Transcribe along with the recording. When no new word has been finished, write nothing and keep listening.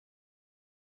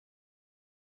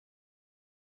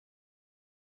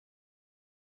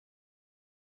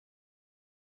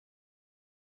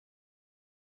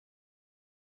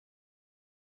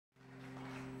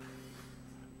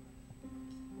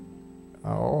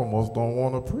I almost don't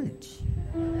want to preach.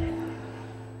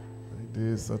 They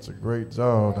did such a great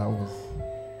job.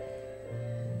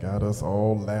 Got us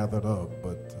all lathered up,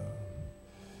 but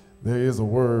there is a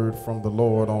word from the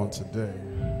Lord on today.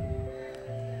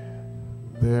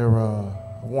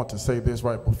 I want to say this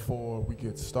right before we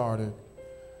get started.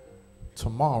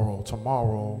 Tomorrow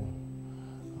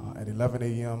at 11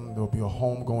 a.m., there'll be a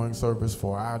homegoing service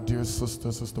for our dear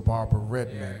sister, Sister Barbara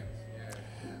Redmond.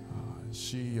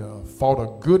 She fought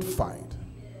a good fight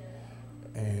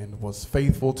and was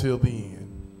faithful till the end.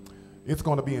 It's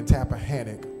going to be in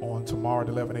Tappahannock on tomorrow at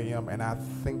 11 a.m. And I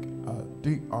think,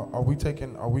 are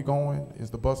we going? Is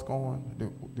the bus going?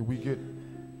 Did we get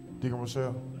Deacon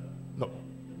Rochelle? No.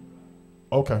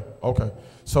 Okay.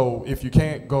 So if you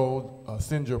can't go,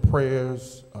 send your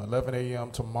prayers. 11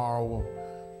 a.m. tomorrow,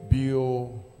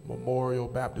 Beale Memorial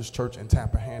Baptist Church in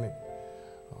Tappahannock.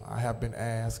 I have been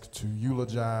asked to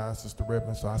eulogize Sister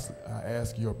Redmond, so I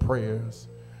ask your prayers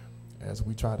as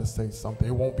we try to say something.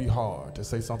 It won't be hard to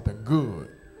say something good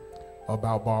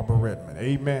about Barbara Redmond.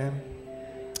 Amen.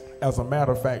 As a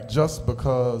matter of fact, just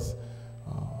because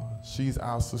she's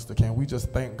our sister, can we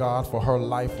just thank God for her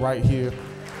life right here?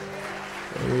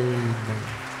 Amen.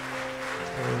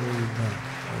 Amen. Amen.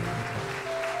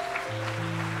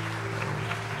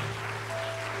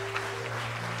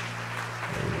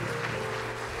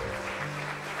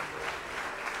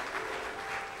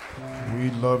 We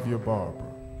love you, Barbara.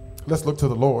 Let's look to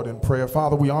the Lord in prayer.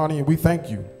 Father, we honor you and we thank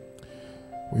you.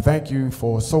 We thank you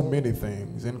for so many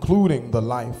things, including the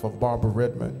life of Barbara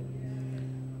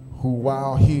Redmond, who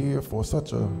while here for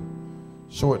such a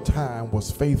short time was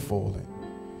faithful and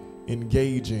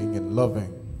engaging and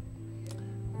loving.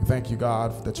 We thank you,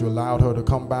 God, that you allowed her to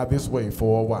come by this way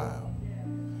for a while.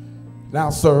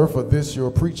 Now, sir, for this your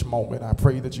preach moment, I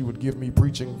pray that you would give me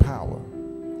preaching power.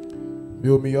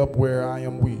 Build me up where I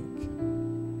am weak.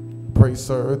 Pray,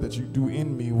 sir, that you do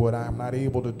in me what I am not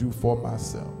able to do for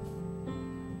myself.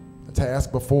 The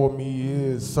task before me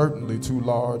is certainly too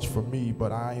large for me,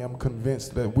 but I am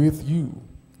convinced that with you,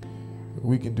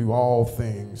 we can do all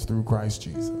things through Christ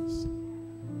Jesus.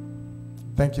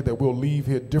 Thank you that we'll leave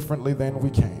here differently than we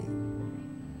came,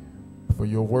 for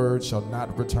your word shall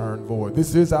not return void.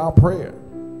 This is our prayer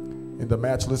in the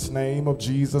matchless name of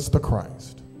Jesus the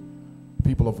Christ.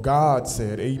 People of God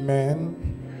said,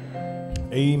 amen.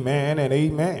 Amen and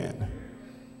amen.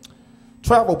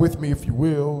 Travel with me, if you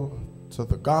will, to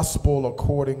the Gospel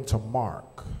according to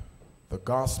Mark. The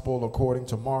Gospel according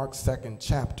to Mark, 2nd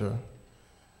chapter,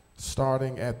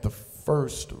 starting at the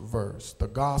 1st verse. The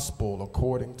Gospel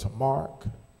according to Mark,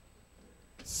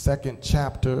 2nd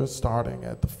chapter, starting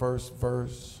at the 1st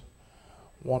verse.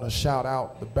 Want to shout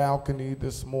out the balcony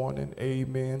this morning.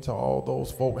 Amen to all those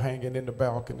folk hanging in the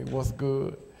balcony. What's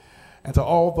good? And to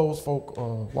all those folk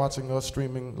watching us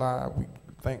streaming live, we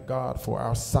thank God for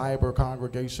our cyber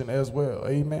congregation as well.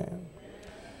 Amen.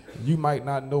 You might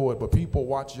not know it, but people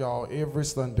watch y'all every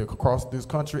Sunday across this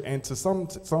country and to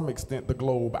some extent the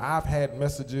globe. I've had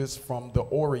messages from the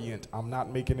Orient, I'm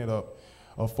not making it up,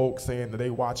 of folks saying that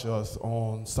they watch us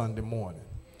on Sunday morning.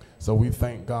 So we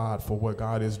thank God for what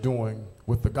God is doing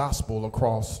with the gospel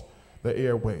across the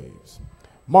airwaves.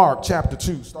 Mark chapter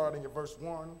 2, starting at verse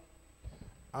 1.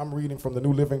 I'm reading from the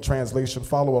New Living Translation.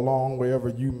 Follow along wherever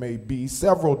you may be.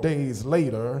 Several days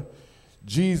later,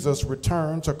 Jesus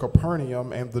returned to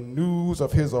Capernaum, and the news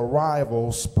of his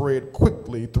arrival spread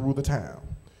quickly through the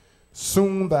town.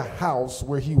 Soon the house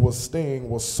where he was staying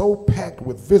was so packed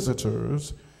with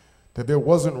visitors that there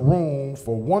wasn't room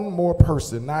for one more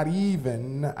person, not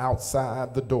even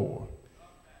outside the door.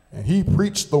 And he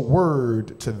preached the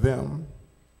word to them.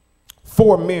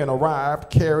 4 men arrived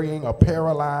carrying a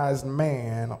paralyzed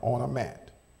man on a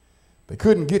mat. They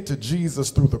couldn't get to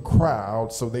Jesus through the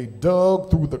crowd, so they dug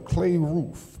through the clay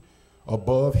roof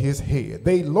above his head.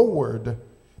 Then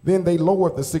they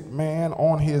lowered the sick man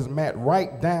on his mat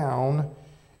right down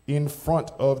in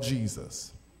front of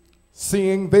Jesus.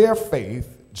 Seeing their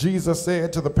faith, Jesus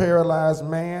said to the paralyzed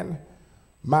man,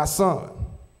 "My son,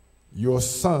 your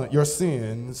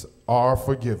sins are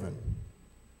forgiven."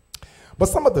 But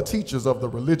some of the teachers of the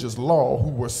religious law who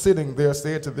were sitting there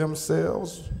said to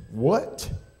themselves,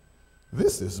 "What?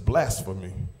 This is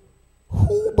blasphemy.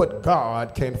 Who but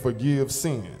God can forgive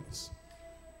sins?"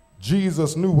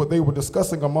 Jesus knew what they were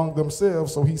discussing among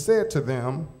themselves, so he said to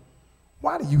them,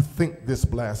 "Why do you think this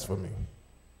blasphemy?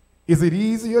 Is it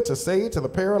easier to say to the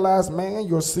paralyzed man,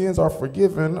 'Your sins are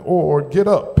forgiven,' or 'Get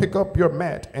up, pick up your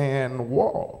mat, and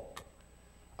walk'?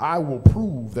 I will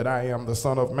prove that I am the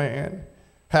Son of Man,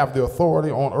 have the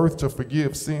authority on earth to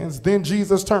forgive sins." Then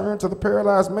Jesus turned to the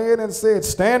paralyzed man and said,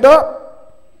 "Stand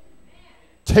up,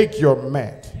 take your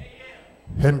mat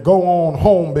and go on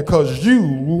home because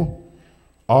you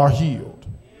are healed.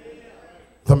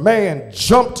 The man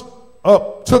jumped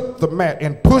up, took the mat,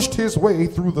 and pushed his way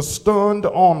through the stunned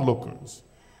onlookers.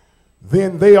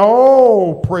 Then they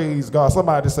all praised God.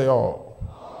 Somebody say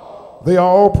all. They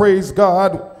all praised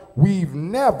God. We've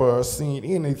never seen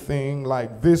anything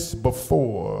like this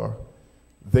before,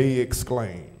 they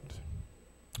exclaimed.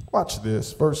 Watch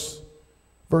this. Verse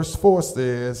 4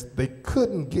 says, they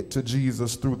couldn't get to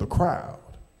Jesus through the crowd,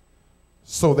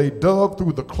 so they dug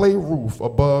through the clay roof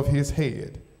above his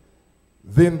head.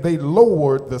 Then they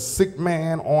lowered the sick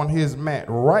man on his mat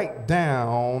right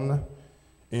down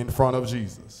in front of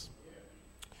Jesus.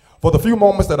 For the few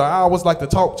moments that I always like to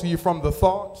talk to you from the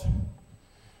thought,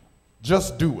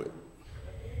 just do it.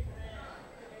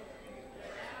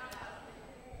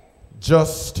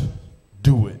 Just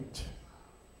do it.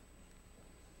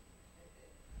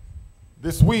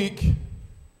 This week,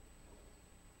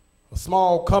 a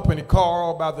small company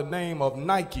car by the name of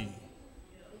Nike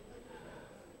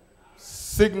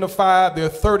signified their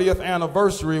 30th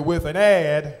anniversary with an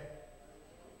ad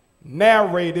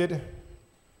narrated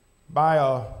by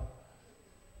a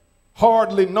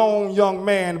hardly known young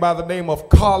man by the name of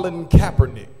Colin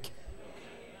Kaepernick.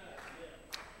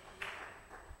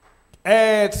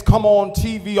 Ads come on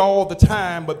TV all the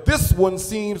time, but this one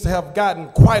seems to have gotten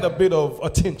quite a bit of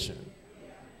attention.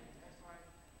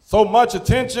 So much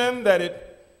attention that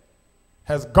it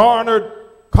has garnered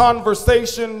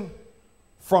conversation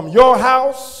from your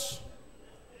house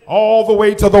all the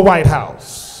way to the White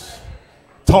House.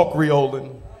 Talk,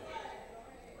 Riolan.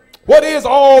 What is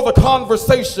all the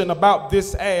conversation about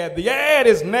this ad? The ad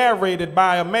is narrated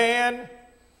by a man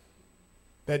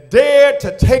that dared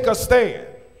to take a stand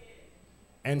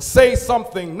and say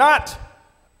something not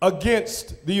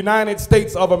against the United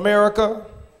States of America,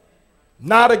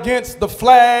 not against the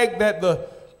flag that the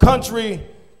country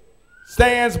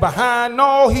stands behind.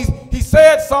 No, he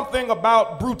said something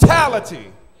about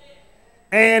brutality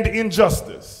and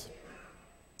injustice.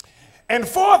 And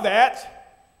for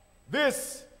that,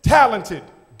 this talented,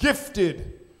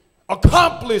 gifted,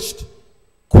 accomplished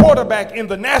quarterback in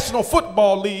the National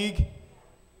Football League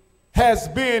has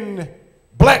been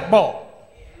blackballed.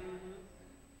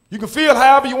 You can feel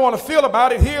however you want to feel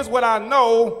about it. Here's what I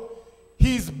know.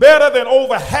 He's better than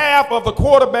over half of the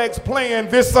quarterbacks playing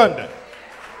this Sunday.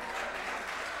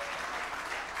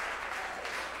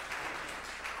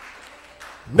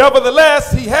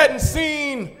 Nevertheless, he hadn't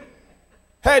seen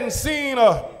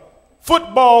a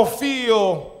football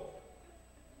field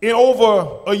in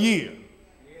over a year.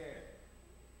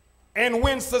 And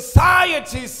when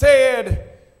society said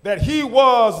that he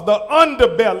was the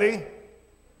underbelly,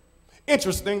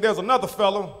 interesting, there's another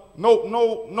fellow,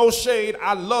 no shade,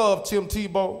 I love Tim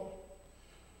Tebow.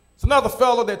 It's another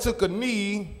fellow that took a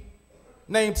knee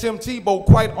named Tim Tebow.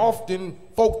 Quite often,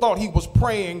 folk thought he was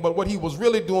praying, but what he was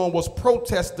really doing was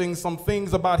protesting some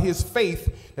things about his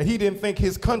faith that he didn't think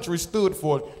his country stood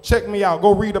for. Check me out.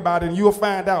 Go read about it, and you'll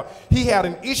find out he had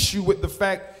an issue with the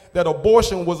fact that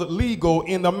abortion was illegal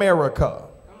in America.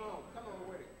 Come on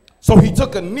with it. So he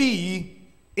took a knee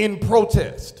in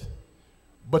protest.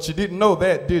 But you didn't know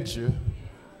that, did you?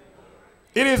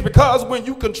 It is because when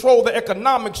you control the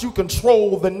economics, you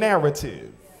control the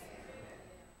narrative.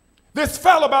 This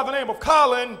fellow by the name of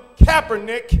Colin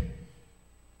Kaepernick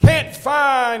can't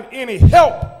find any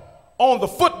help on the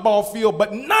football field,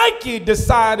 but Nike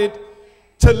decided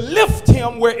to lift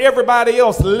him where everybody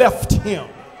else left him.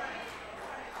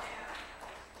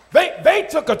 They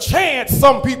took a chance,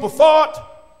 some people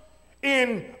thought,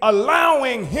 in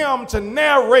allowing him to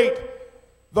narrate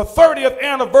the 30th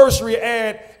anniversary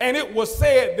ad, and it was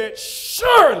said that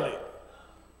surely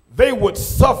they would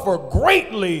suffer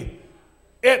greatly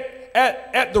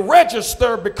at the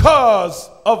register because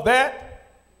of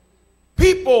that.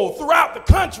 People throughout the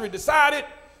country decided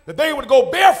that they would go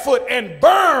barefoot and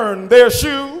burn their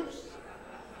shoes.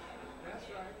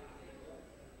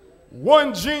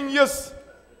 One genius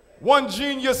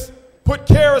put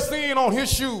kerosene on his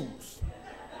shoes,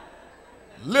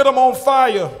 lit them on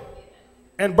fire,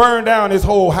 and burned down his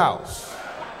whole house.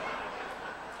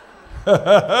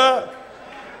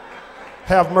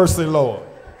 Have mercy, Lord.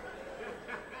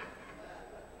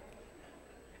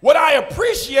 What I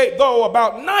appreciate, though,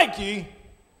 about Nike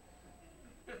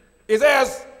is,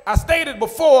 as I stated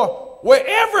before, where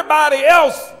everybody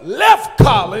else left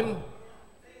Colin,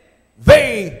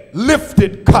 they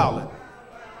lifted Colin,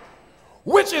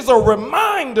 which is a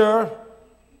reminder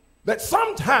that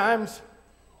sometimes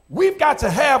we've got to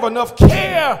have enough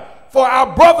care for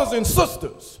our brothers and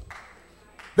sisters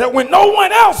that when no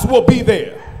one else will be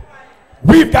there,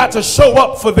 we've got to show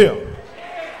up for them.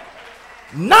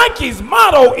 Nike's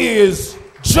motto is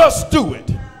just do it.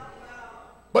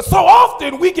 But so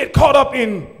often we get caught up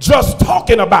in just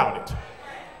talking about it.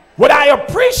 What I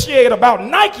appreciate about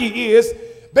Nike is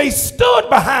they stood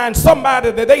behind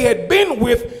somebody that they had been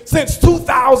with since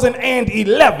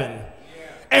 2011.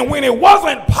 And when it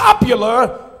wasn't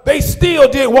popular, they still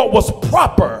did what was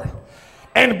proper.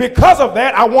 And because of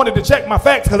that, I wanted to check my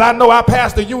facts because I know I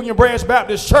pastor Union Branch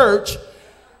Baptist Church.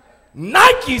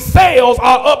 Nike sales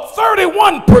are up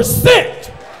 31%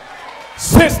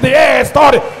 since the ad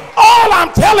started. All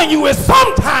I'm telling you is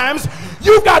sometimes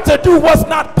you got to do what's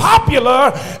not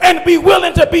popular and be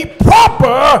willing to be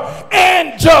proper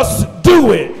and just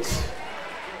do it.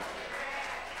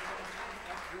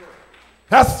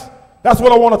 That's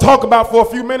what I want to talk about for a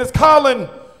few minutes. Colin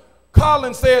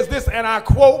says this, and I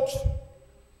quote,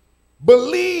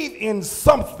 "Believe in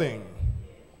something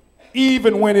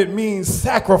even when it means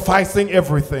sacrificing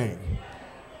everything."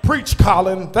 Preach,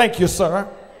 Colin. Thank you, sir.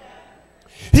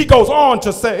 He goes on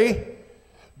to say,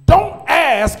 don't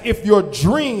ask if your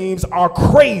dreams are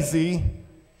crazy.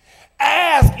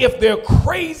 Ask if they're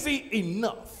crazy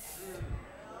enough.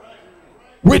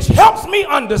 Which helps me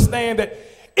understand that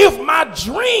if my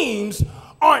dreams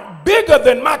aren't bigger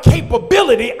than my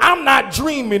capability, I'm not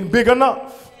dreaming big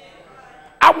enough.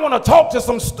 I want to talk to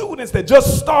some students that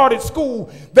just started school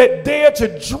that dare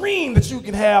to dream that you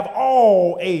can have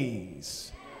all A's.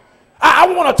 I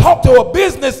want to talk to a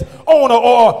business owner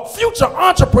or a future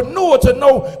entrepreneur to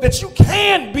know that you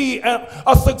can be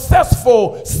a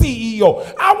successful CEO.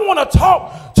 I want to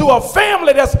talk to a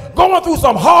family that's going through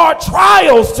some hard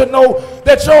trials to know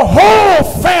that your whole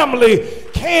family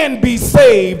can be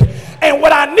saved. And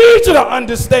what I need you to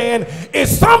understand is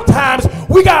sometimes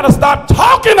we got to stop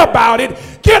talking about it,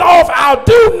 get off our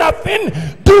do nothing,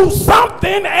 do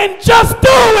something, and just do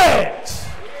it.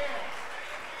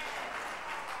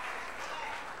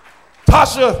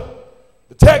 Tasha,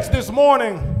 the text this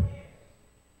morning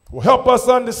will help us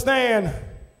understand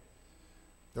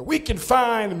that we can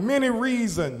find many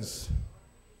reasons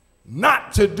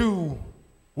not to do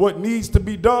what needs to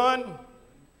be done,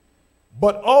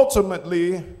 but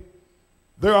ultimately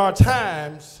there are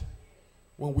times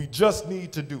when we just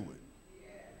need to do it.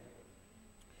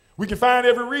 We can find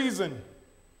every reason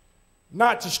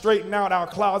not to straighten out our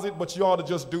closet, but you ought to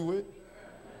just do it.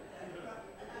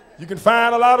 You can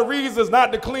find a lot of reasons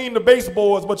not to clean the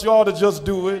baseboards, but you ought to just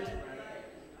do it.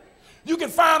 You can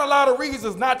find a lot of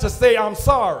reasons not to say I'm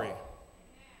sorry,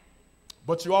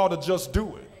 but you ought to just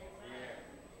do it.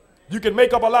 You can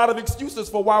make up a lot of excuses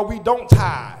for why we don't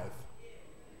tithe,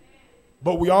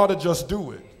 but we ought to just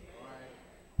do it.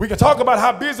 We can talk about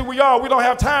how busy we are. We don't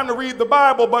have time to read the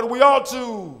Bible, but we ought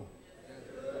to.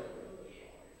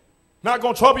 Not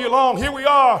going to trouble you long. Here we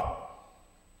are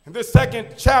in this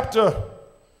second chapter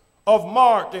of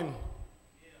Mark, and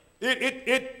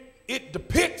it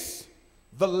depicts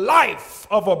the life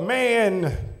of a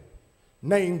man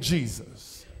named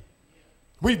Jesus.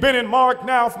 We've been in Mark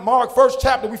now, Mark first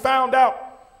chapter. We found out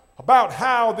about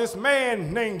how this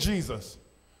man named Jesus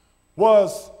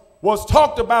was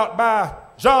talked about by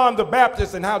John the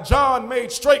Baptist and how John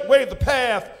made straightway the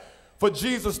path for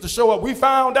Jesus to show up. We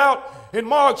found out in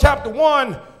Mark chapter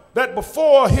 1 that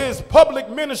before his public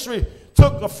ministry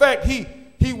took effect, he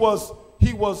was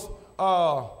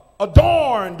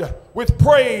adorned with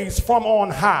praise from on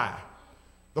high.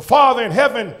 The Father in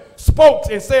heaven spoke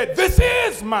and said, "This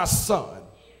is my Son,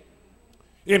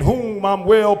 in whom I'm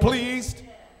well pleased."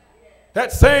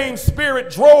 That same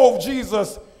Spirit drove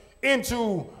Jesus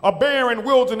into a barren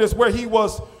wilderness where he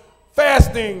was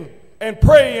fasting and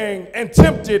praying and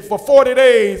tempted for 40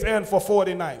 days and for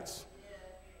 40 nights.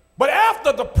 But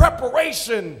after the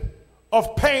preparation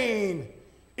of pain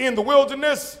in the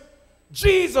wilderness,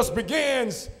 Jesus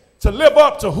begins to live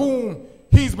up to whom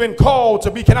he's been called to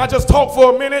be. Can I just talk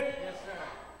for a minute? Yes, sir.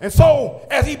 And so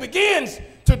as he begins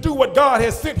to do what God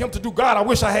has sent him to do, God, I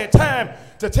wish I had time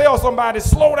to tell somebody,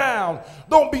 slow down.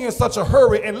 Don't be in such a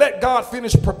hurry and let God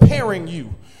finish preparing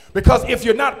you. Because if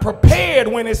you're not prepared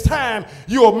when it's time,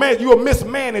 you'll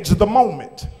mismanage the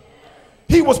moment.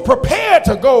 He was prepared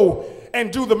to go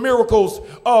and do the miracles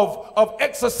of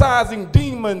exorcising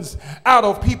demons out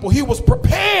of people. He was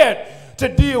prepared to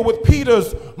deal with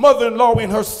Peter's mother-in-law in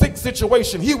her sick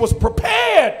situation. He was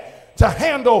prepared to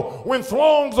handle when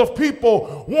throngs of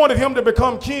people wanted him to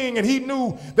become king, and he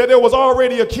knew that there was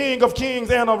already a King of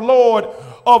Kings and a Lord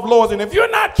of Lords. And if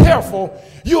you're not careful,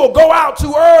 you'll go out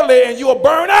too early and you'll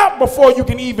burn out before you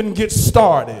can even get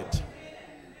started.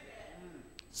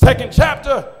 Second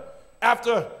chapter,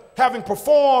 after having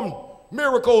performed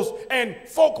miracles and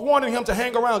folk wanted him to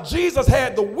hang around, Jesus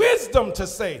had the wisdom to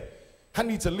say, I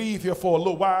need to leave here for a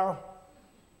little while.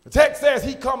 The text says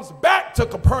he comes back to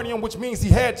Capernaum, which means he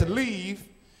had to leave.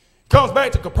 He comes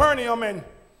back to Capernaum,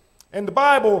 and the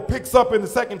Bible picks up in the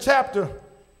 2nd chapter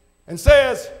and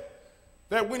says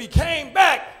that when he came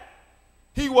back,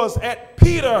 he was at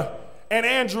Peter and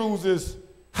Andrew's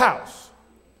house.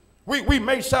 We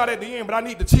may shout at the end, but I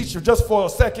need to teach you just for a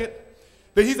second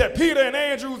that he's at Peter and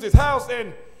Andrew's house,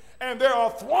 and there are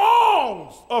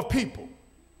throngs of people.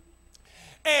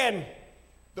 And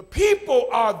the people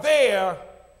are there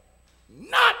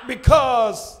not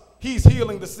because he's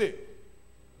healing the sick.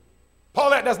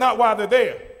 Paulette, that's not why they're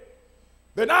there.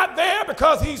 They're not there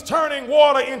because he's turning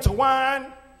water into wine.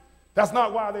 That's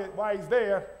not why he's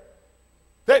there.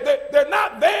 They're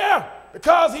not there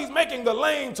because he's making the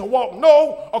lame to walk.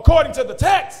 No, according to the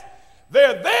text,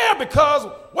 they're there because,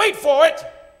 wait for it,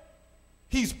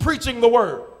 he's preaching the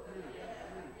word.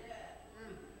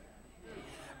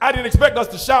 I didn't expect us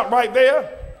to shout right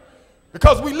there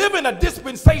because we live in a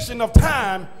dispensation of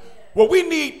time where we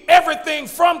need everything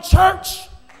from church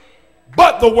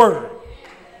but the word.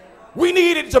 We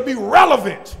need it to be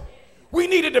relevant. We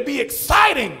need it to be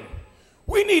exciting.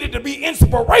 We need it to be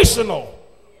inspirational.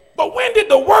 But when did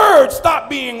the word stop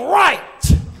being right?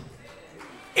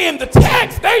 In the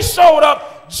text, they showed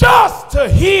up just to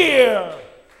hear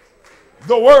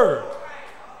the word.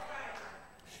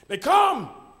 They come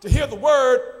to hear the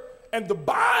word, and the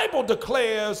Bible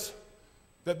declares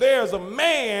that there's a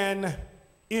man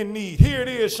in need. Here it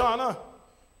is, Shauna.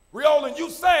 Riolan, you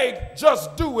say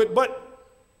just do it,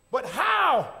 but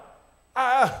how?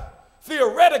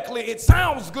 Theoretically, it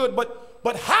sounds good,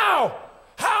 but how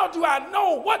do I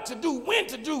know what to do, when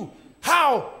to do,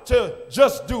 how to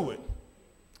just do it?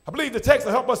 I believe the text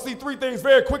will help us see 3 things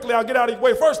very quickly. I'll get out of the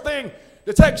way. First thing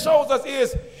the text shows us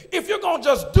is if you're going to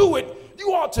just do it,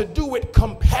 you ought to do it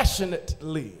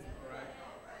compassionately.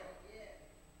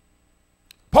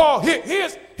 Paul,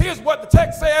 here's what the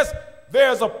text says.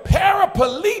 There's a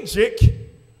paraplegic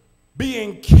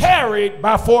being carried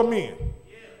by 4 men.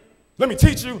 Let me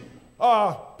teach you.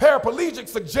 Paraplegic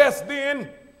suggests then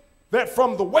that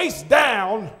from the waist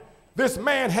down, this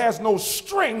man has no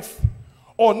strength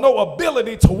or no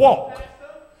ability to walk.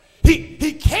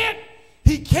 He can't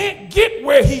get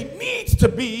where he needs to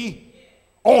be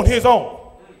on his own.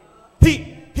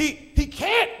 He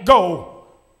can't go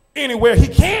anywhere. He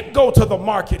can't go to the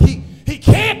market. He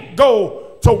can't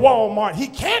go to Walmart. He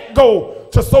can't go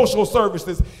to social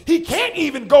services. He can't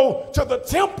even go to the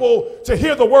temple to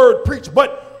hear the word preached.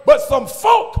 But some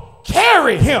folk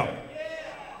carry him,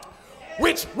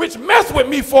 which messed with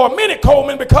me for a minute,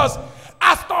 Coleman, because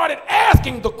I started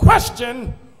asking the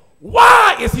question,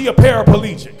 why is he a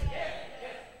paraplegic?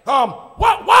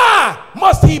 Why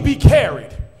must he be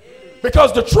carried?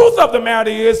 Because the truth of the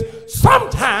matter is,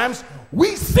 sometimes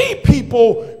we see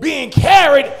people being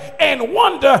carried and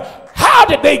wonder, how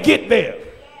did they get there?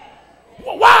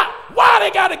 Why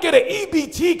they got to get an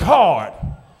EBT card?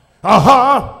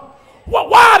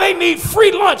 Why they need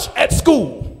free lunch at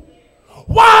school?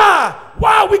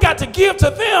 Why we got to give to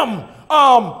them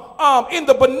in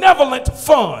the benevolent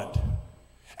fund?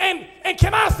 And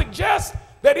can I suggest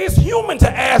that it's human to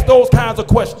ask those kinds of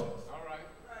questions?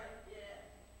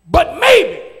 But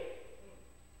maybe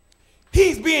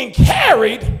he's being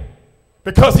carried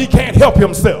because he can't help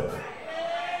himself.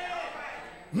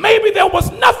 Maybe there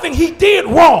was nothing he did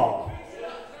wrong.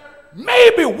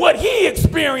 Maybe what he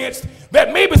experienced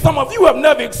that maybe some of you have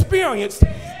never experienced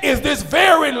is this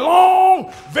very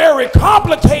long, very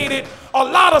complicated, a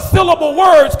lot of syllable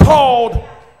words called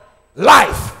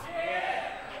life.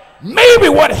 Maybe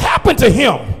what happened to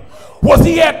him was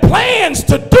he had plans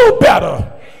to do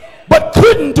better, but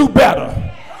couldn't do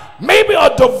better. Maybe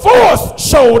a divorce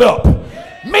showed up.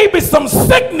 Maybe some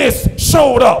sickness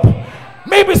showed up.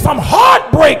 Maybe some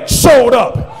heartbreak showed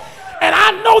up. And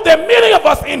I know there are many of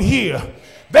us in here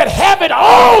that have it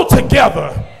all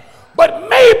together, but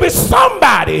maybe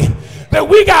somebody that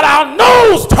we got our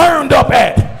nose turned up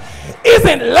at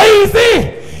isn't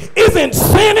lazy, isn't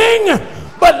sinning,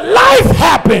 but life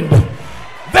happened.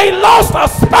 They lost a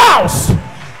spouse.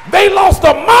 They lost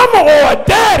a mama or a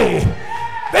daddy.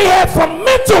 They had some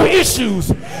mental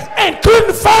issues and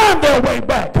couldn't find their way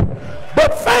back.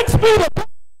 But thanks be to God,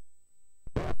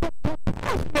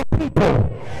 people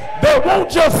that won't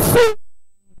just see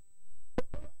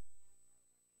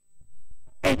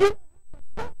and you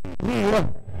here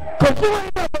because you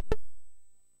ain't never.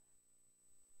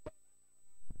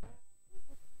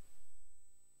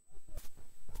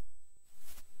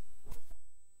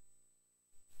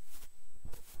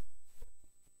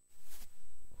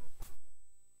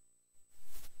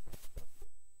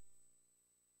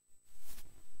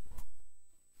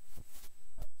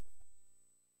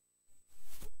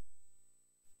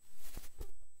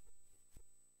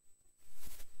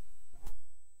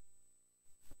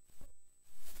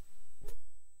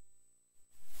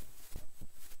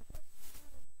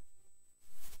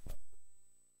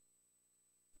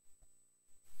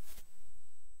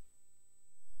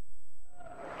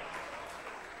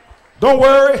 Don't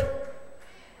worry.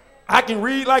 I can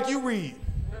read like you read.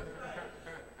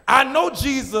 I know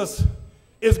Jesus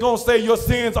is going to say your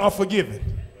sins are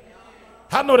forgiven.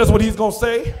 I know that's what he's going to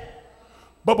say.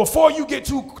 But before you get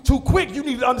too quick, you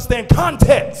need to understand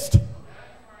context.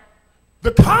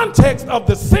 The context of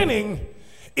the sinning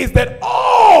is that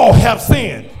all have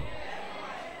sinned.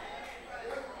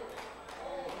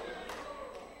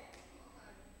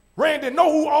 Randy,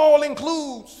 know who all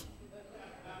includes?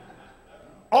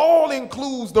 All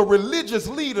includes the religious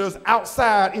leaders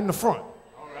outside in the front.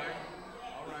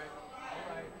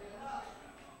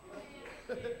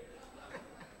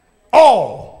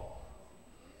 All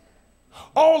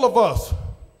of us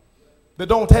that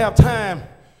don't have time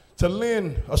to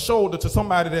lend a shoulder to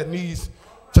somebody that needs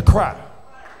to cry.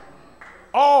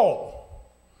 All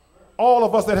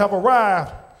of us that have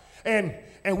arrived and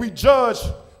we judge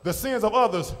the sins of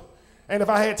others. And if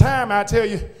I had time, I'd tell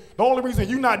you, the only reason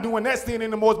you're not doing that sin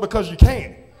anymore is because you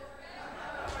can.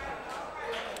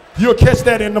 You'll catch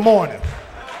that in the morning.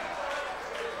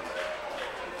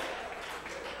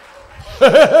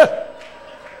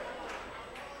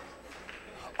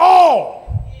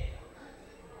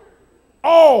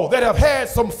 All that have had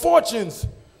some fortunes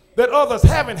that others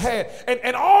haven't had.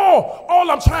 And all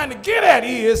I'm trying to get at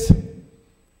is,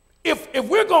 if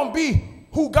we're going to be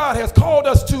who God has called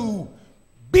us to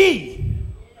be,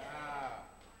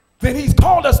 then he's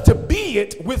called us to be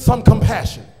it with some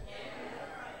compassion.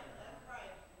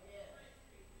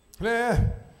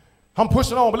 I'm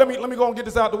pushing on, but let me go and get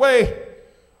this out the way.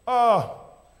 I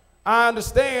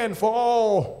understand for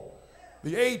all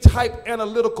the A-type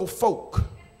analytical folk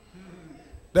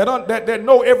that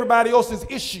know everybody else's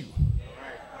issue.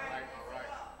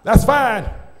 That's fine.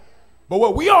 But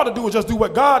what we ought to do is just do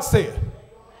what God said.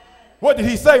 What did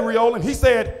he say, Riolan? He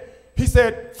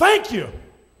said, thank you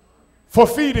for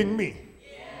feeding me.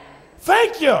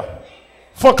 Thank you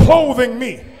for clothing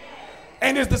me.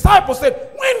 And his disciples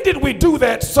said, when did we do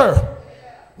that, sir?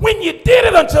 When you did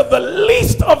it unto the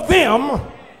least of them,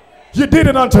 you did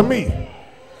it unto me.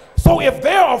 So if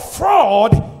they're a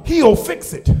fraud, he'll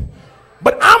fix it.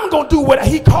 But I'm going to do what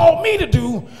he called me to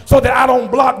do so that I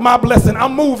don't block my blessing.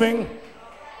 I'm moving.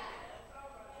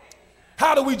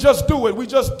 How do we just do it? We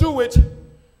just do it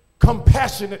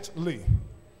compassionately.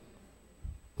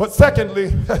 But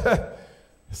secondly,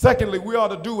 we ought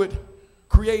to do it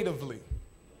creatively.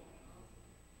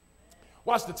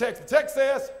 Watch the text. The text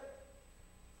says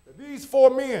that these four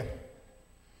men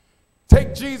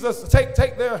take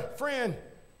their friend,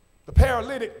 the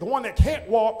paralytic, the one that can't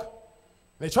walk.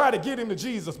 They try to get him to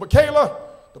Jesus. But Kayla,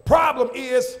 the problem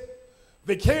is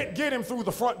they can't get him through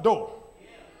the front door.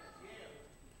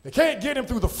 They can't get him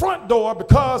through the front door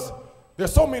because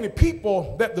there's so many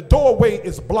people that the doorway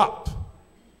is blocked.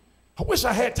 I wish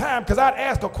I had time because I'd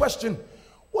ask a question.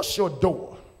 What's your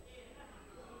door?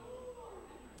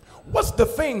 What's the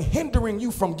thing hindering you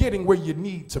from getting where you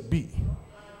need to be?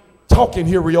 Talking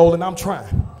here, Riolan, I'm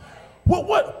trying.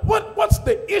 What's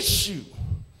the issue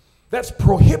that's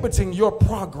prohibiting your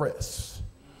progress?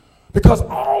 Because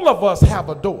all of us have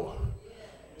a door.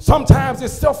 Sometimes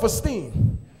it's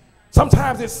self-esteem.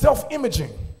 Sometimes it's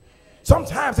self-imaging.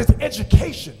 Sometimes it's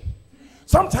education.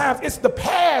 Sometimes it's the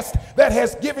past that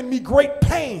has given me great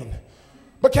pain.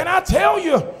 But can I tell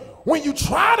you, when you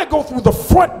try to go through the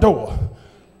front door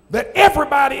that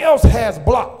everybody else has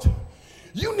blocked,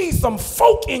 you need some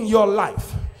folk in your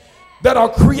life that are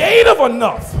creative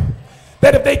enough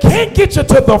that if they can't get you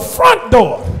to the front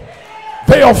door,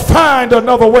 they'll find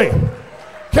another way.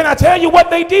 Can I tell you what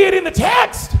they did in the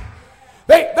text?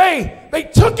 They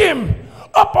took him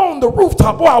up on the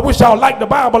rooftop. Boy, I wish y'all liked the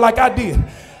Bible like I did.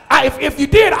 If you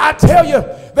did, I tell you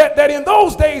that in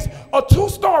those days, a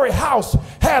two-story house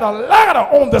had a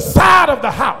ladder on the side of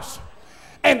the house.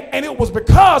 And it was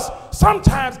because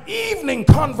sometimes evening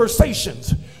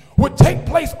conversations would take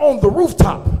place on the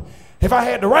rooftop. If I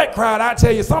had the right crowd, I'd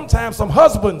tell you sometimes some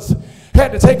husbands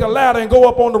had to take a ladder and go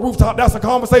up on the rooftop. That's a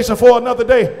conversation for another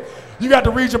day. You got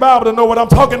to read your Bible to know what I'm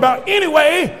talking about.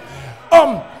 Anyway,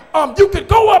 you could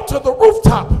go up to the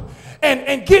rooftop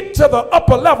and get to the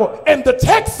upper level. And the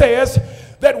text says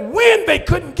that when they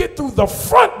couldn't get through the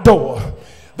front door,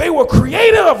 they were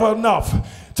creative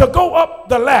enough to go up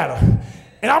the ladder.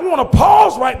 And I want to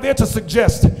pause right there to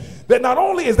suggest that not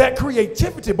only is that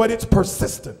creativity, but it's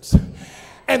persistence.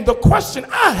 And the question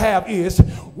I have is,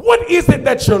 what is it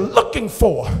that you're looking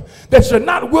for that you're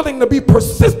not willing to be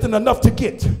persistent enough to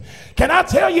get? Can I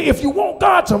tell you, if you want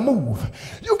God to move,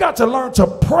 you got to learn to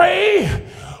pray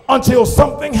until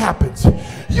something happens.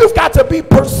 You've got to be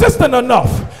persistent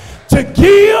enough to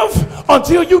give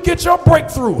until you get your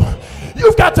breakthrough.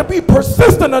 You've got to be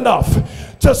persistent enough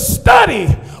to study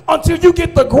until you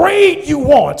get the grade you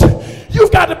want.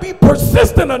 You've got to be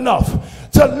persistent enough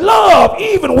to love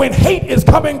even when hate is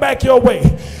coming back your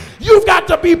way. You've got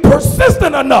to be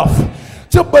persistent enough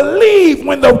to believe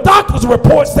when the doctor's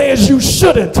report says you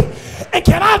shouldn't. And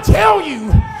can I tell you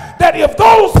that if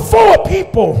those 4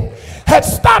 people had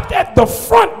stopped at the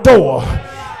front door,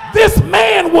 this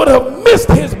man would have missed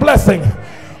his blessing.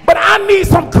 But I need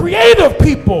some creative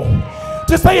people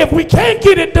to say, if we can't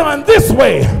get it done this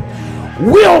way,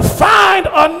 we'll find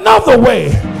another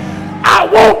way. I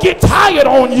won't get tired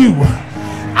on you.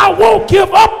 I won't give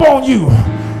up on you.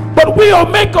 But we'll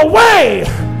make a way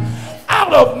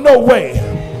out of no way.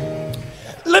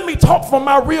 Let me talk from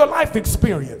my real life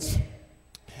experience.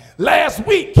 Last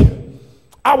week,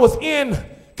 I was in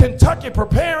Kentucky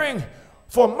preparing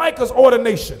for Micah's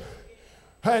ordination.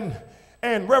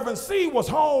 And Reverend C was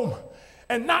home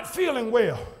and not feeling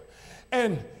well.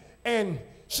 And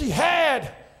she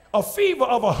had a fever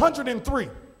of 103.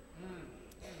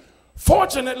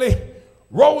 Fortunately,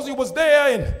 Rosie was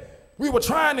there and we were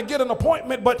trying to get an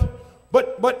appointment,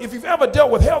 but if you've ever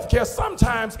dealt with healthcare,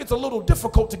 sometimes it's a little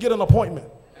difficult to get an appointment.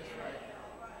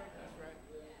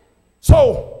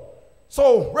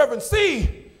 So Reverend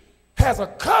C has a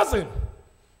cousin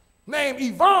named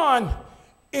Yvonne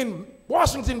in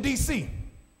Washington, D.C.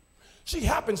 She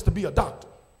happens to be a doctor.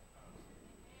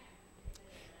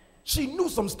 She knew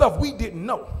some stuff we didn't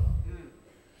know.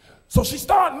 So she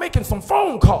started making some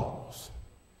phone calls.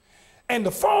 And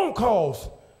the phone calls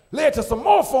led to some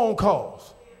more phone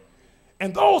calls.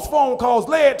 And those phone calls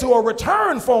led to a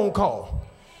return phone call.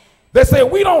 They said,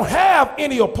 we don't have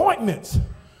any appointments,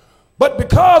 but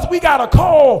because we got a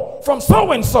call from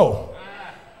so-and-so,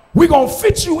 we're going to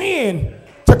fit you in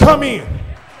to come in.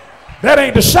 That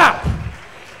ain't the shout.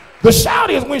 The shout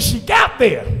is when she got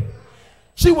there,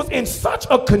 she was in such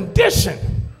a condition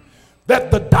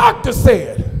that the doctor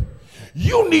said,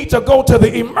 you need to go to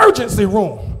the emergency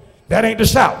room. That ain't the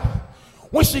shout.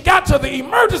 When she got to the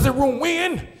emergency room,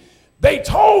 they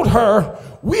told her,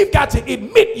 we've got to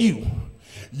admit you.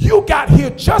 You got here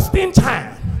just in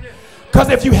time. Because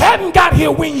if you hadn't got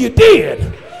here when you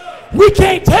did, we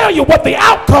can't tell you what the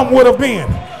outcome would have been.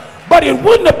 But it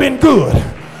wouldn't have been good.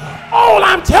 All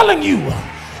I'm telling you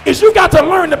is you got to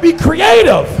learn to be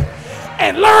creative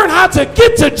and learn how to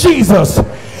get to Jesus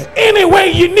any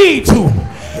way you need to.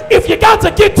 If you got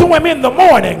to get to him in the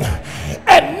morning,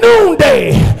 at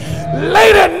noonday,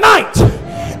 late at night,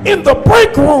 in the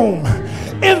break room,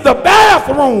 in the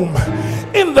bathroom,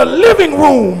 in the living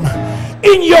room,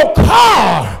 in your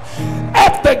car,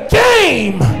 at the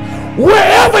game,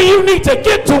 wherever you need to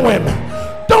get to him,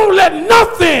 don't let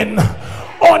nothing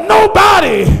or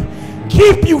nobody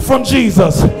keep you from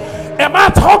Jesus. Am I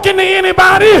talking to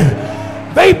anybody?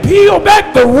 They peel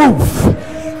back the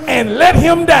roof and let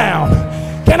him down.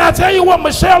 Can I tell you what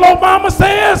Michelle Obama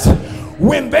says?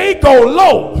 When they go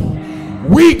low,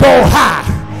 we go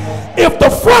high. If the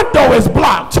front door is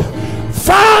blocked,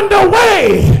 find a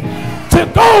way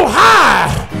to go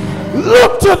high.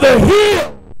 Look to the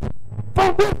hill.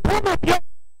 From which cometh your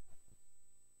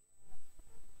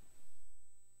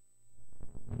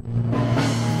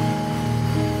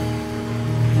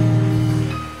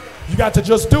You got to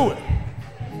just do it.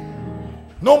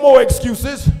 No more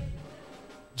excuses.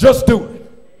 Just do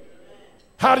it.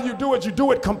 How do you do it? You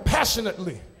do it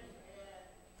compassionately.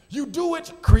 You do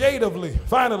it creatively.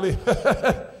 Finally,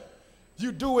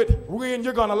 you do it when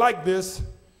you're going to like this.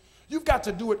 You've got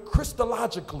to do it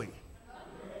Christologically.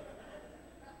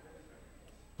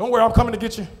 Don't worry, I'm coming to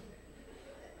get you.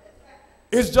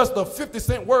 It's just a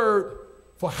 50-cent word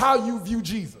for how you view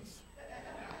Jesus.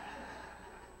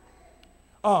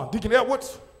 Deacon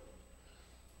Edwards,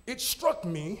 it struck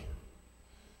me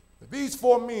that these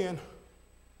 4 men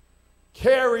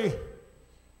carry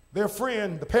their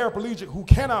friend, the paraplegic who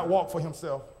cannot walk for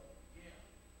himself,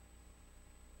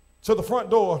 to the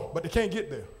front door, but they can't get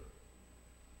there.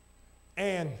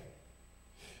 And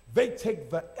they take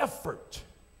the effort.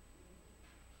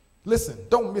 Listen,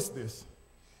 don't miss this.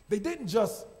 They didn't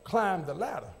just climb the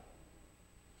ladder.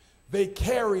 They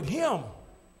carried him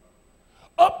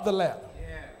up the ladder.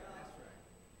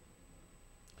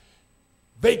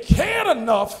 They cared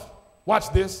enough,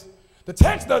 watch this, the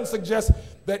text doesn't suggest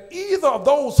that either of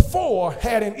those 4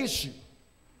 had an issue.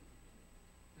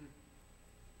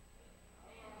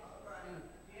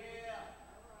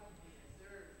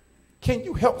 Can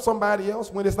you help somebody else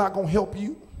when it's not going to help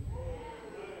you?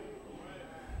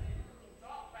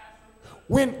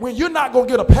 When you're not going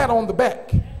to get a pat on the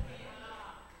back,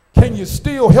 can you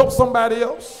still help somebody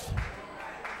else?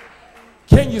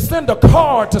 Can you send a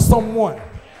card to someone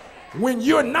when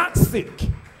you're not sick?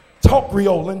 talk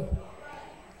Creolan.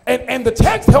 And the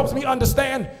text helps me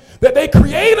understand that they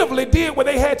creatively did what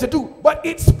they had to do, but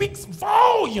it speaks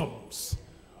volumes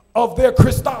of their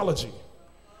Christology,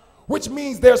 which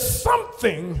means there's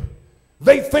something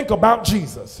they think about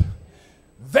Jesus.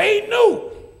 They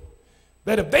knew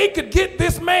that if they could get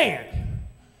this man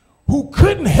who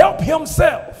couldn't help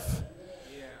himself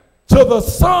to the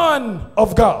Son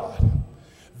of God,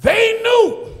 they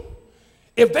knew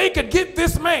if they could get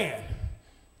this man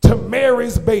to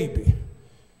Mary's baby,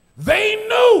 they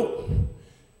knew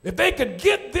if they could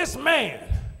get this man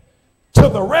to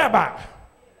the rabbi,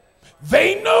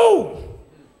 they knew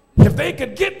if they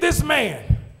could get this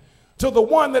man to the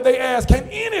one that they asked, can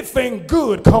anything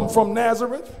good come from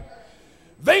Nazareth?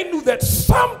 They knew that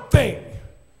something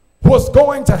was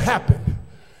going to happen.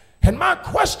 And my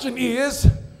question is,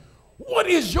 what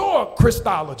is your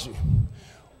Christology?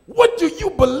 What do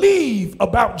you believe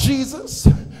about Jesus?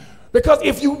 Because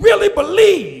if you really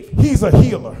believe he's a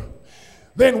healer,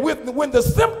 then when the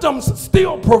symptoms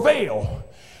still prevail,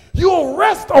 you'll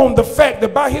rest on the fact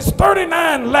that by his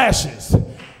 39 lashes,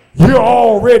 you're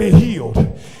already healed.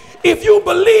 If you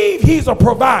believe he's a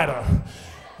provider,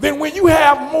 then when you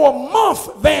have more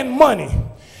month than money,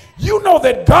 you know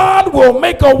that God will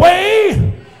make a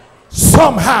way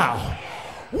somehow.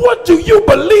 What do you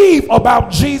believe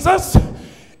about Jesus?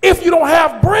 If you don't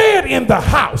have bread in the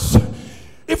house,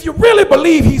 if you really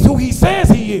believe he's who he says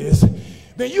he is,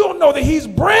 then you'll know that he's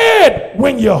bread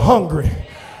when you're hungry,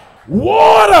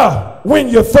 water when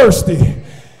you're thirsty,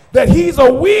 that he's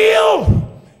a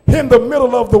wheel in the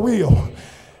middle of the wheel.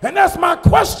 And that's my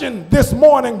question this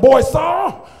morning, Boy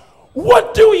Saul.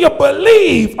 What do you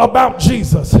believe about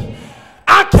Jesus?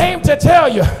 I came to tell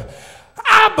you,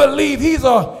 I believe he's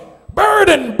a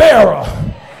burden bearer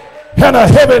and a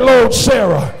heavy load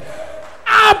sharer.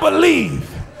 I believe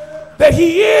that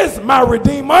he is my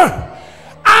redeemer.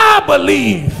 I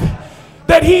believe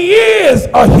that he is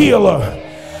a healer.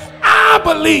 I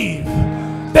believe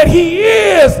that he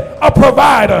is a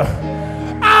provider.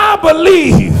 I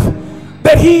believe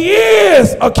that he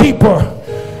is a keeper.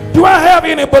 Do I have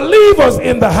any believers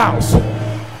in the house?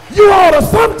 You ought to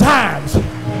sometimes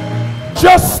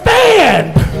just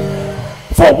stand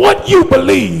for what you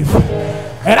believe.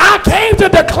 And I came to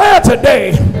declare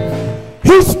today,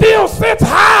 he still sits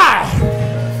high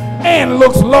and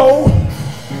looks low.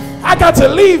 I got to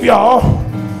leave y'all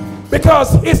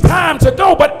because it's time to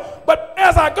go. But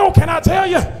as I go, can I tell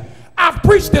you, I've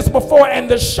preached this before, and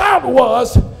the shout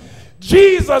was,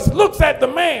 Jesus looks at the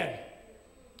man,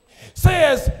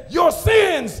 says, your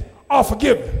sins are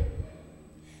forgiven.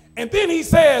 And then he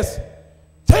says,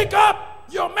 take up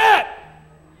your mat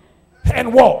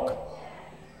and walk.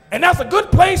 And that's a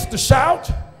good place to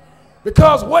shout,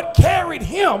 because what carried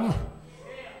him,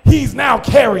 he's now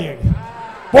carrying.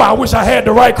 Boy, I wish I had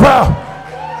the right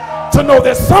crowd to know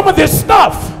that some of this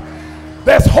stuff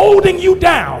that's holding you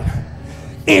down,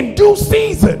 in due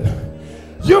season,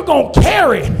 you're going to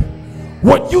carry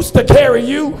what used to carry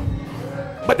you.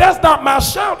 But that's not my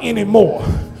shout anymore.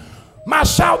 My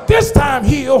shout this time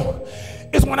here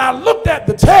is when I looked at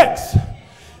the text,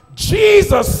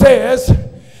 Jesus says,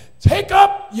 take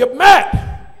up your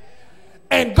mat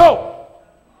and go.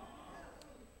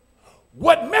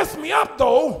 What messed me up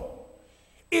though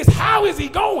is, how is he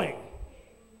going?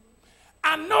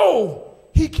 I know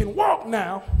he can walk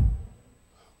now,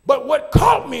 but what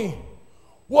caught me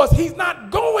was he's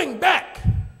not going back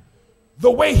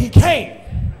the way he came.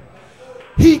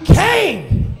 He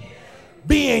came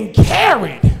being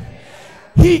carried.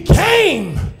 He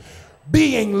came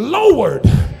being lowered,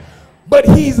 but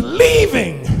he's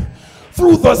leaving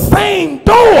through the same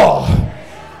door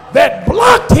that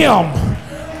blocked him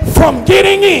from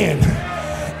getting in.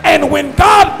 And when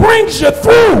God brings you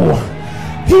through,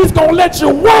 he's going to let you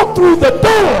walk through the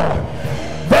door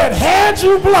that had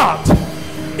you blocked.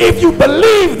 If you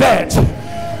believe that,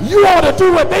 you ought to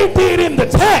do what they did in the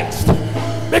text.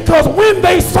 Because when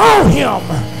they saw him,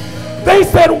 they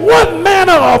said, what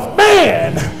manner of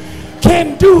man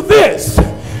can do this?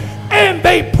 And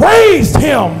they praised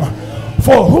him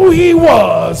for who he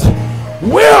was.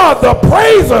 Where are the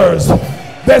praisers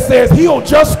that says he'll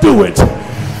just do it?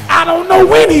 I don't know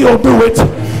when he'll do it.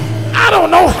 I don't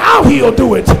know how he'll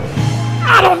do it.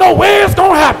 I don't know where it's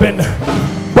going to happen.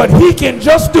 But he can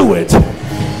just do it.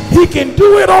 He can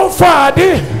do it on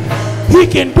Friday. He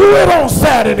can do it on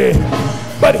Saturday.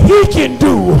 But he can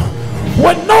do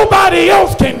what nobody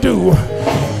else can do,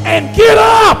 and get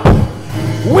up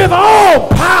with all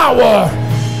power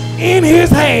in his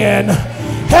hand.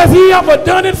 Has he ever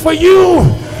done it for you?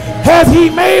 Has he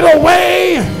made a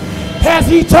way? Has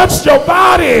he touched your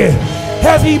body?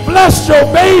 Has he blessed your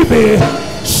baby?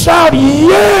 Shout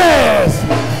yes,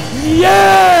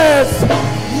 yes,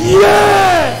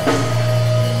 yes.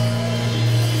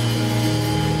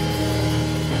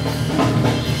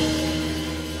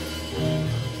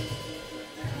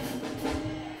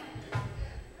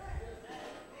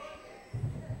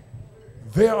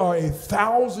 There are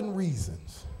 1,000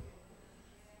 reasons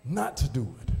not to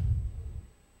do it.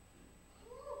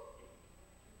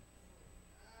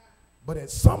 But at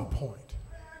some point,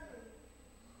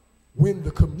 when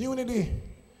the community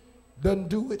doesn't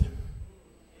do it,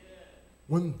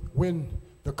 when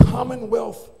the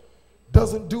Commonwealth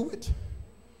doesn't do it,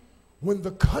 when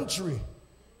the country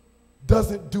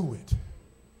doesn't do it,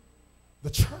 the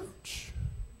church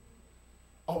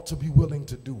ought to be willing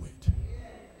to do it.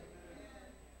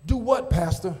 Do what,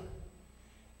 Pastor?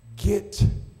 Get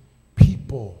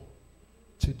people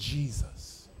to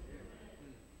Jesus.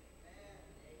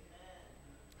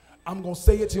 I'm going to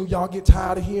say it till y'all get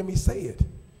tired of hearing me say it.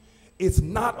 It's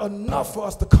not enough for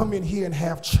us to come in here and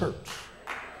have church.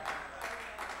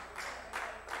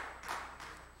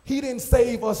 He didn't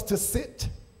save us to sit.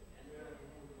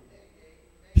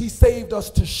 He saved us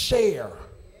to share.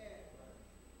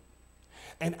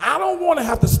 And I don't want to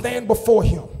have to stand before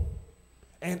him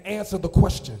and answer the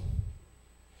question,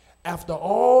 after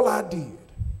all I did,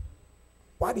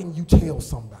 why didn't you tell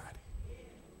somebody?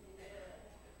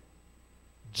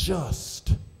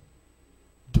 Just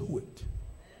do it.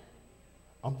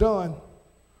 I'm done.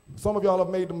 Some of y'all have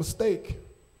made the mistake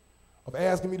of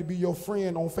asking me to be your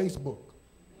friend on Facebook.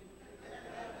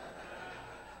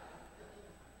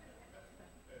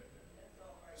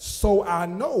 So I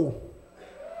know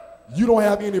you don't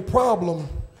have any problem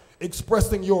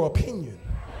expressing your opinion.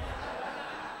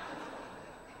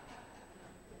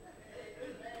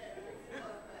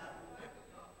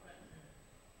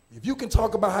 If you can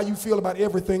talk about how you feel about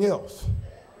everything else,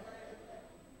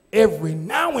 every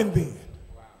now and then,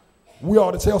 we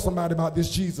ought to tell somebody about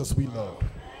this Jesus we love.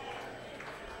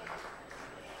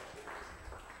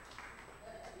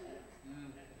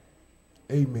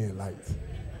 Amen, lights.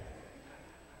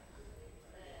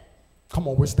 Come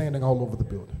on, we're standing all over the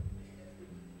building.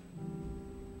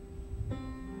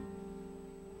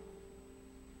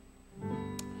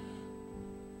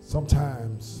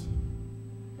 Sometimes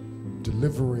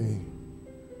delivering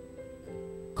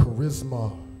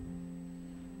charisma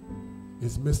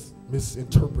is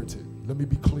misinterpreted. Let me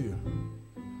be clear.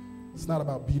 It's not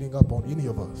about beating up on any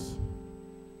of us.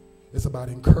 It's about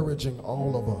encouraging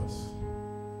all of us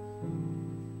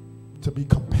to be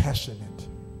compassionate,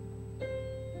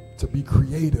 to be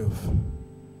creative,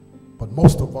 but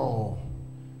most of all,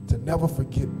 to never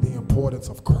forget the importance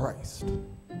of Christ.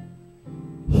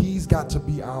 He's got to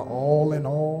be our all in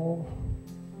all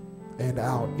and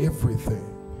our everything.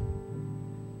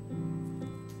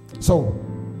 So,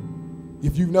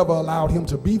 if you've never allowed him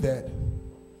to be that,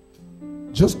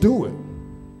 just do it.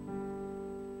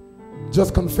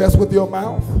 Just confess with your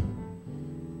mouth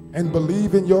and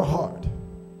believe in your heart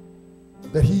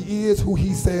that he is who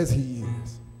he says he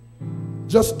is.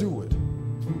 Just do it.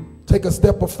 Take a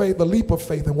step of faith, a leap of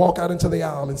faith, and walk out into the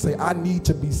aisle and say, I need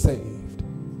to be saved.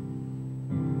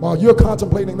 While you're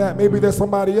contemplating that, maybe there's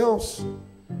somebody else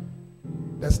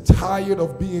that's tired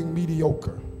of being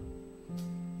mediocre.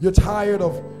 You're tired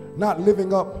of not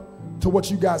living up to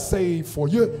what you got saved for.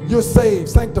 You're saved,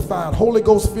 sanctified, Holy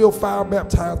Ghost filled, fire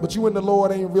baptized, but you and the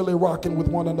Lord ain't really rocking with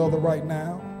one another right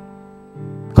now.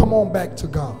 Come on back to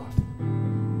God.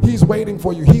 He's waiting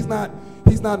for you. He's not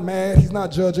mad. He's not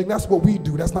judging. That's what we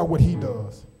do. That's not what he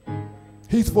does.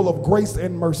 He's full of grace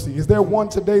and mercy. Is there one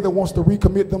today that wants to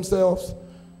recommit themselves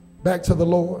back to the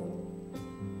Lord?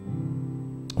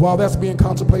 While that's being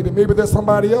contemplated, maybe there's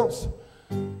somebody else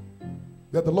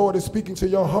that the Lord is speaking to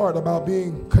your heart about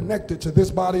being connected to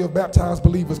this body of baptized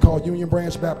believers called Union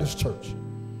Branch Baptist Church.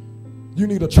 You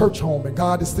need a church home, and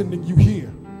God is sending you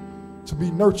here to be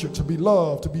nurtured, to be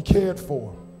loved, to be cared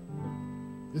for.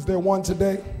 Is there one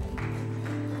today?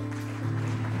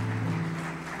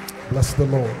 Bless the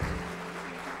Lord.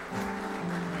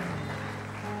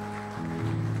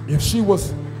 If she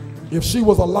was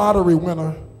a lottery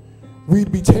winner,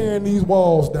 we'd be tearing these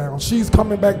walls down. She's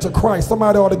coming back to Christ.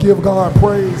 Somebody ought to give God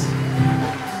praise.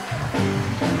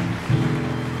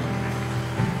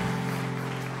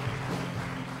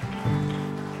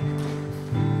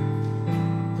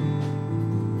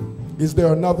 Is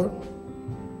there another?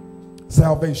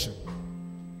 Salvation.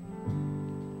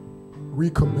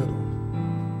 Recommittal.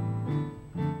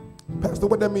 Pastor,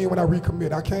 what that mean when I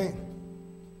recommit? I can't,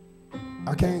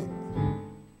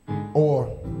 or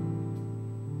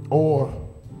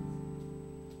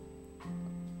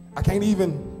I can't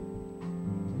even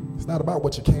It's not about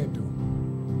what you can't do.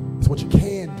 It's what you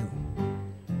can do.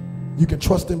 You can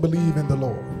trust and believe in the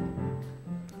Lord.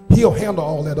 He'll handle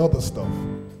all that other stuff.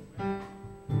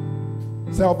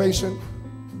 Salvation,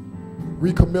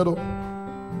 recommittal,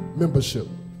 membership.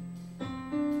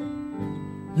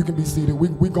 You can be seated.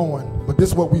 We going, but this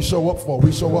is what we show up for.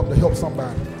 We show up to help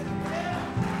somebody.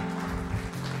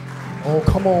 Oh,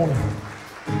 come on.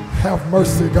 Have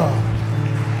mercy, God.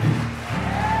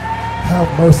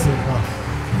 Have mercy, God.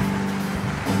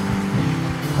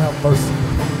 Have mercy.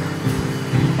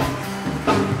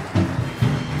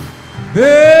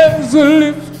 There's a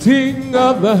lifting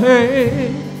of the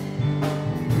hand.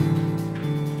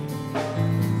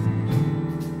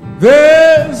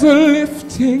 There's a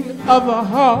lifting of the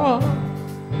heart.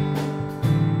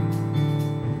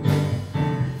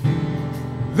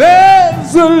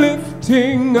 There's a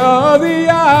lifting of the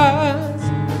eyes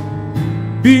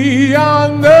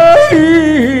beyond the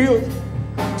hills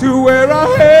to where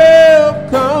our help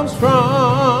comes from.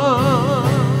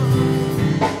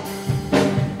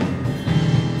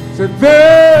 So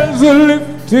there's a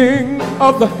lifting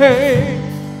of the hand.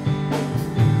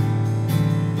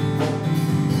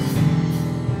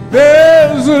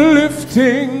 There's a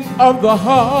lifting of the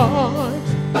heart.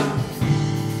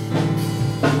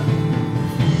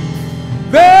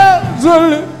 There's a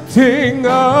lifting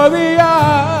of the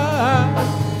eyes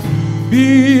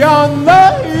beyond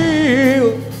the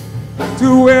hill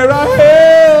to where our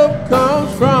help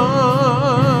comes from.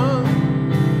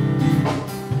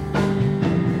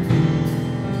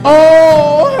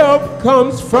 All help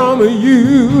comes from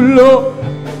you, Lord.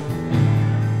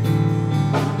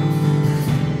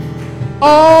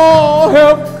 All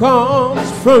help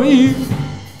comes from you.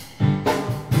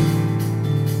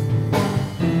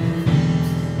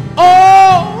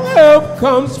 All help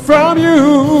comes from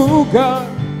you, God.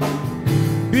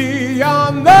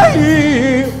 Beyond the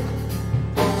hill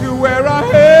to where our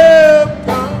help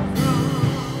comes from.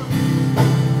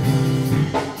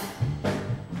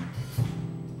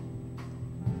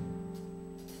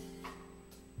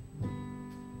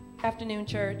 Afternoon,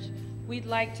 church. We'd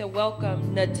like to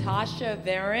welcome Natasha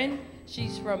Varon.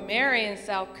 She's from Marion,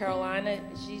 South Carolina.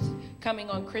 She's coming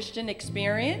on Christian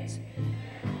Experience.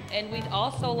 And we'd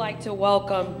also like to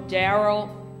welcome Darrell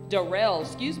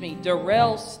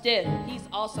Stiff. He's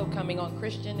also coming on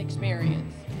Christian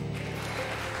Experience.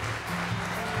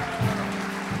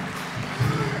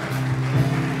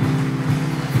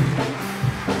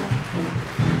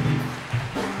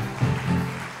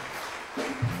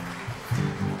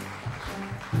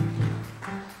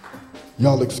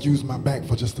 Y'all excuse my back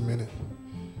for just a minute.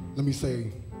 Let me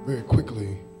say very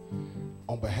quickly,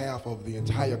 on behalf of the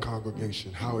entire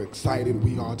congregation, how excited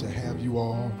we are to have you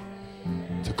all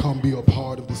to come be a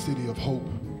part of the City of Hope.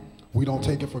 We don't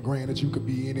take it for granted you could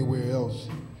be anywhere else.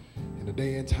 In a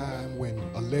day and time when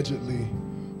allegedly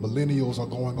millennials are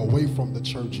going away from the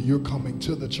church, you're coming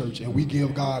to the church, and we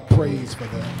give God praise for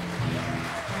that.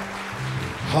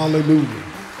 Hallelujah.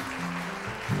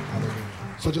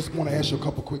 So just want to ask you a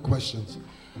couple quick questions.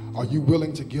 Are you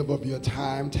willing to give of your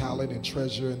time, talent, and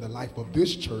treasure in the life of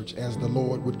this church as the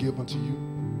Lord would give unto you?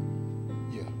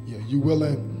 Yeah. You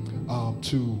willing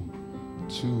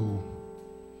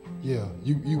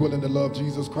you willing to love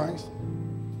Jesus Christ?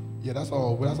 Yeah, that's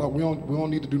all. We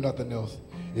don't need to do nothing else.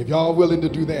 If y'all willing to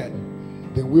do that,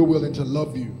 then we're willing to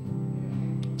love you,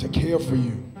 to care for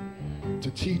you, to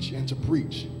teach and to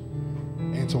preach,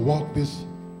 and to walk this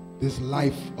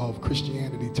life of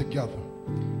Christianity together.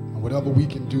 And whatever we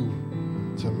can do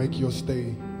to make your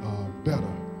stay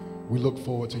better, we look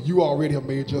forward to. You already have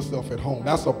made yourself at home.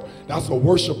 That's a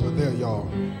worshiper there, y'all.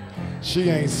 She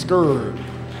ain't scared.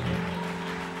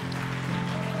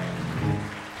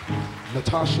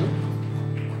 Natasha,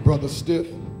 Brother Stiff,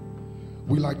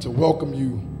 we like to welcome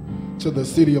you to the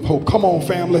City of Hope. Come on,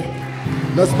 family.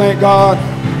 Let's thank God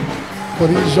for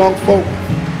these young folk.